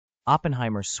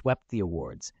Oppenheimer swept the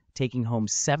awards, taking home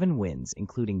 7 wins,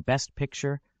 including Best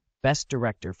Picture, Best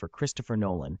Director for Christopher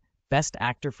Nolan, Best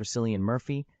Actor for Cillian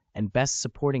Murphy, and Best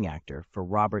Supporting Actor for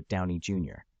Robert Downey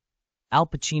Jr. Al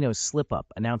Pacino's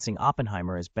slip-up announcing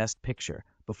Oppenheimer as Best Picture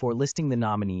before listing the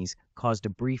nominees caused a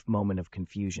brief moment of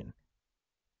confusion.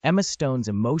 Emma Stone's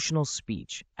emotional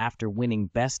speech after winning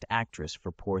Best Actress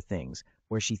for Poor Things,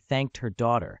 where she thanked her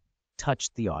daughter,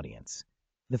 touched the audience.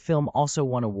 The film also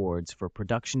won awards for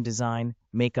production design,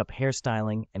 makeup,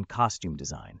 hairstyling, and costume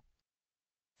design.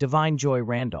 Da'Vine Joy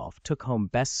Randolph took home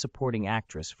Best Supporting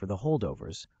Actress for The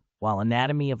Holdovers, while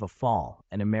Anatomy of a Fall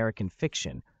and American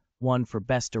Fiction won for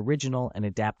Best Original and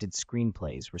Adapted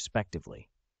Screenplays, respectively.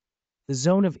 The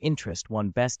Zone of Interest won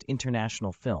Best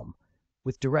International Film,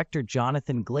 with director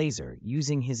Jonathan Glazer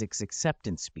using his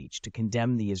acceptance speech to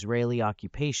condemn the Israeli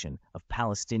occupation of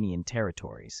Palestinian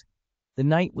territories. The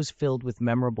night was filled with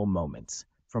memorable moments,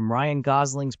 from Ryan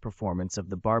Gosling's performance of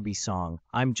the Barbie song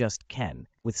I'm Just Ken,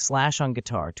 with Slash on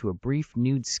guitar, to a brief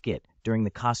nude skit during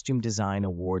the Costume Design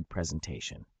Award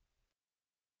presentation.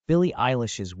 Billie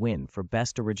Eilish's win for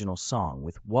Best Original Song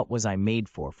with What Was I Made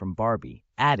For from Barbie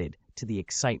added to the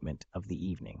excitement of the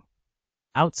evening.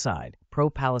 Outside,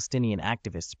 pro-Palestinian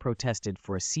activists protested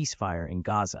for a ceasefire in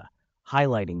Gaza,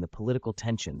 highlighting the political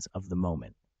tensions of the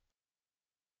moment.